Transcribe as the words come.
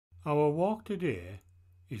Our walk today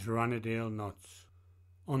is Rannerdale Knotts.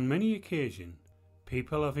 On many occasions,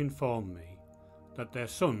 people have informed me that their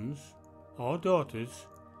sons or daughters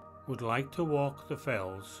would like to walk the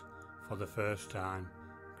fells for the first time.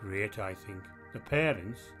 Great, I think. The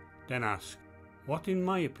parents then ask, what in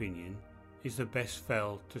my opinion is the best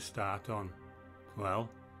fell to start on? Well,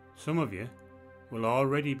 some of you will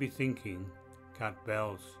already be thinking Cat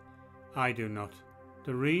Bells. I do not.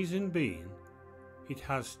 The reason being, it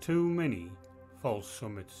has too many false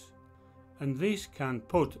summits, and this can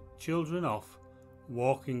put children off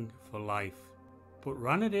walking for life. But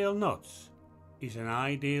Rannerdale Knotts is an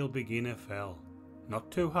ideal beginner fell. Not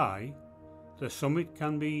too high, the summit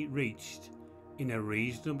can be reached in a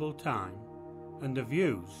reasonable time, and the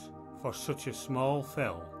views for such a small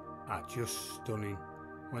fell are just stunning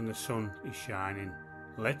when the sun is shining.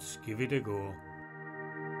 Let's give it a go.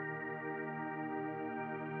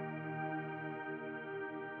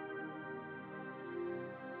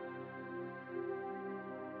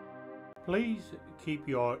 Please keep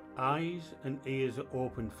your eyes and ears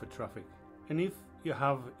open for traffic, and if you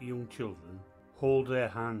have young children, hold their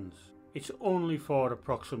hands. It's only for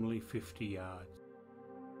approximately 50 yards.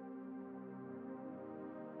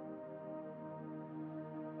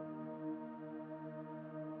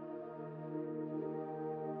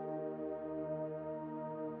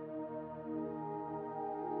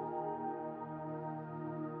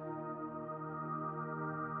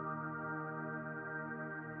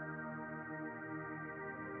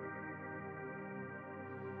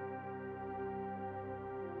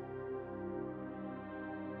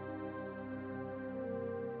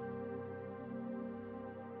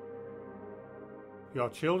 Your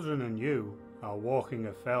children and you are walking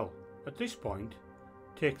a fell. At this point,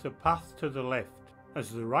 take the path to the left, as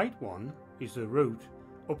the right one is the route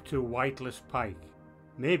up to Whiteless Pike,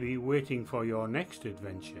 maybe waiting for your next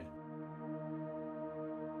adventure.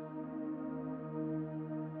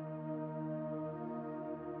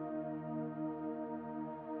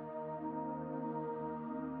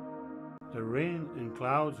 The rain and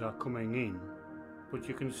clouds are coming in, but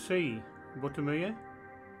you can see Buttermere,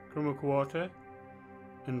 Crummockwater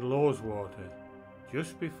and Loweswater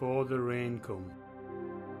just before the rain comes.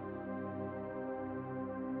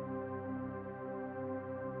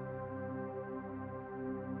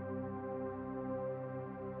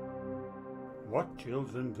 What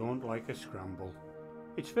children don't like a scramble?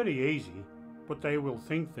 It's very easy, but they will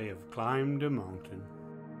think they have climbed a mountain.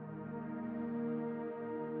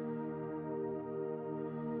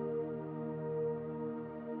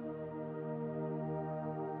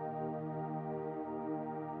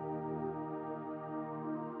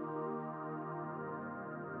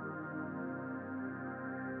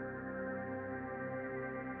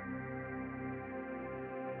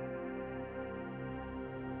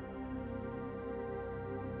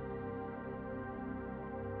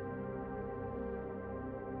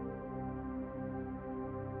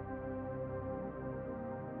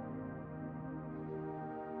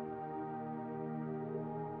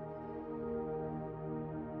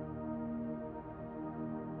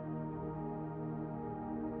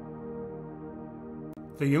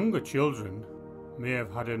 The younger children may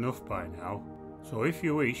have had enough by now, so if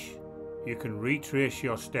you wish, you can retrace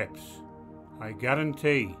your steps. I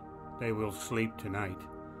guarantee they will sleep tonight.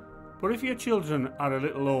 But if your children are a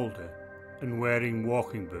little older and wearing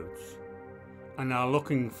walking boots and are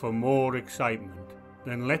looking for more excitement,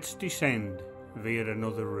 then let's descend via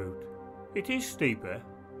another route. It is steeper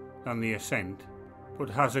than the ascent,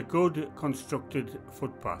 but has a good constructed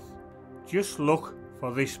footpath. Just look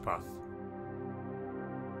for this path.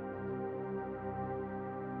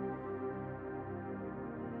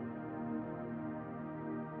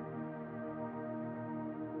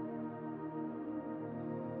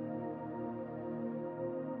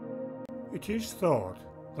 It is thought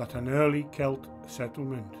that an early Celt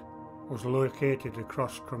settlement was located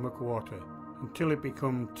across Crummockwater until it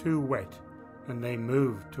became too wet and they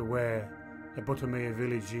moved to where the Buttermere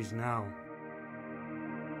village is now.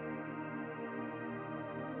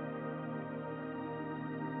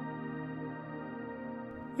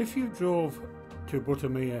 If you drove to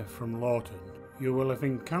Buttermere from Lawton, you will have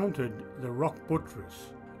encountered the rock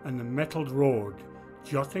buttress and the metalled road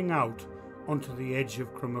jutting out onto the edge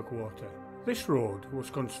of Crummockwater. This road was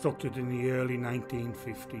constructed in the early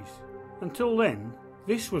 1950s. Until then,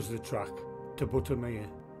 this was the track to Buttermere.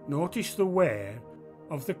 Notice the wear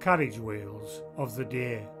of the carriage wheels of the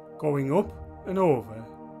day, going up and over,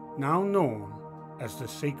 now known as the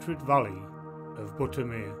Secret Valley of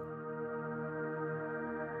Buttermere.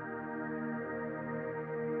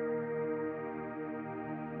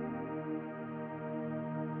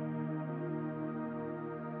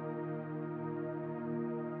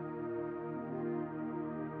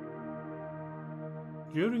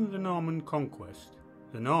 During the Norman conquest,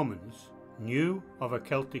 the Normans knew of a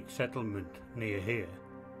Celtic settlement near here,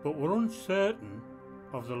 but were uncertain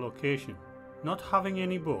of the location. Not having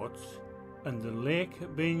any boats, and the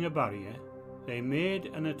lake being a barrier, they made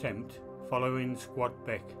an attempt following Squat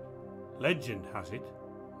Beck. Legend has it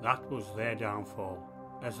that was their downfall,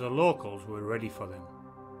 as the locals were ready for them.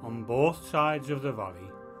 On both sides of the valley,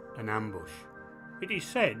 an ambush. It is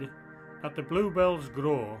said that the bluebells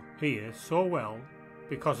grow here so well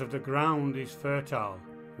because of the ground is fertile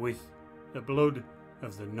with the blood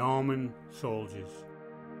of the Norman soldiers.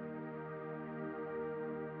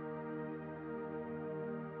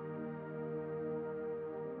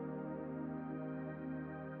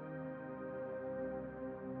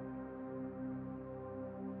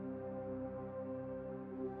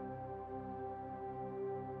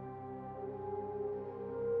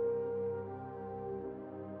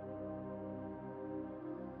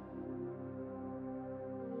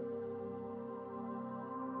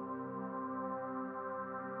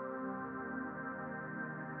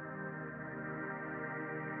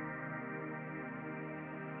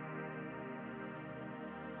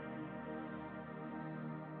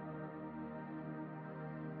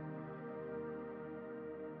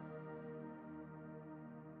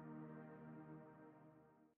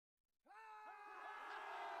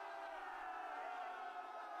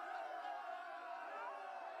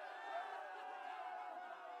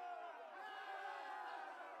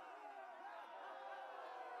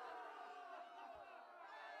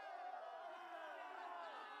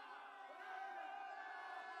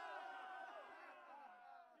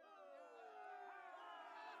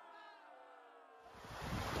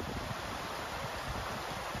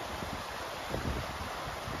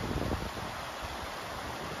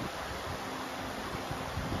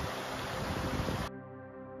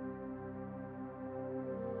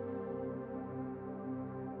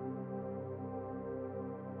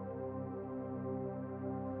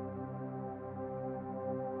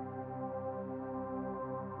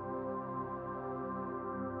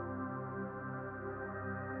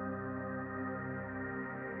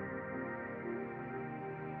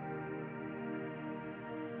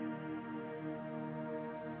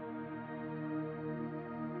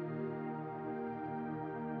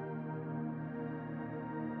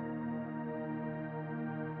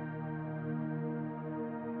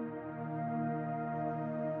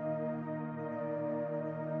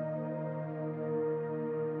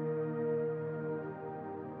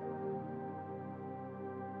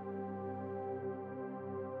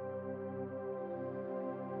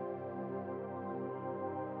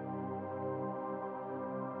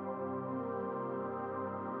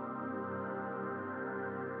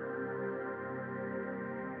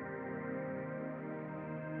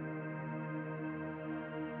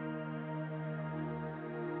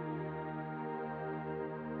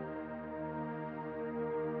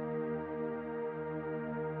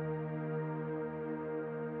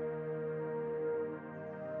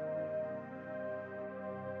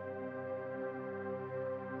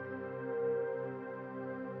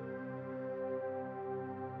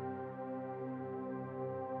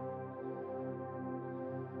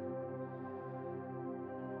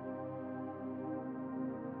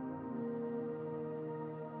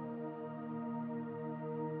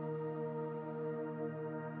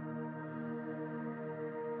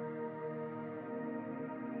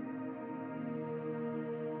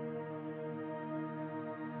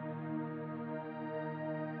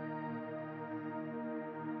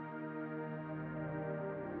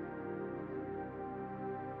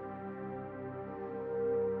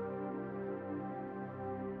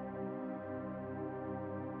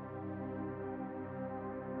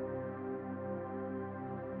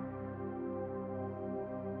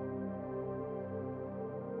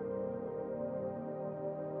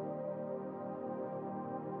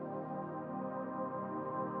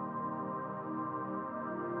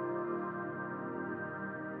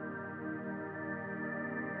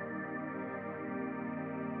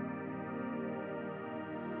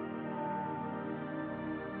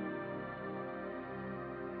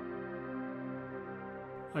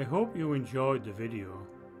 I hope you enjoyed the video.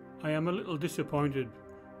 I am a little disappointed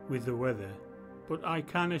with the weather, but I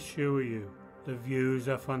can assure you the views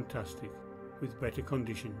are fantastic with better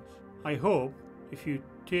conditions. I hope if you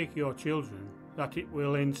take your children that it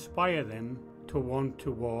will inspire them to want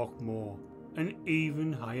to walk more and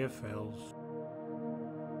even higher fells.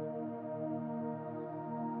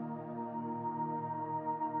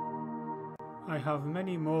 I have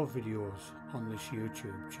many more videos on this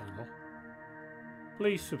YouTube channel.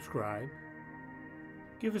 Please subscribe,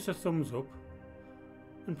 give us a thumbs up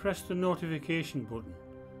and press the notification button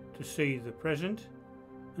to see the present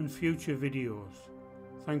and future videos.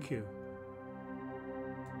 Thank you.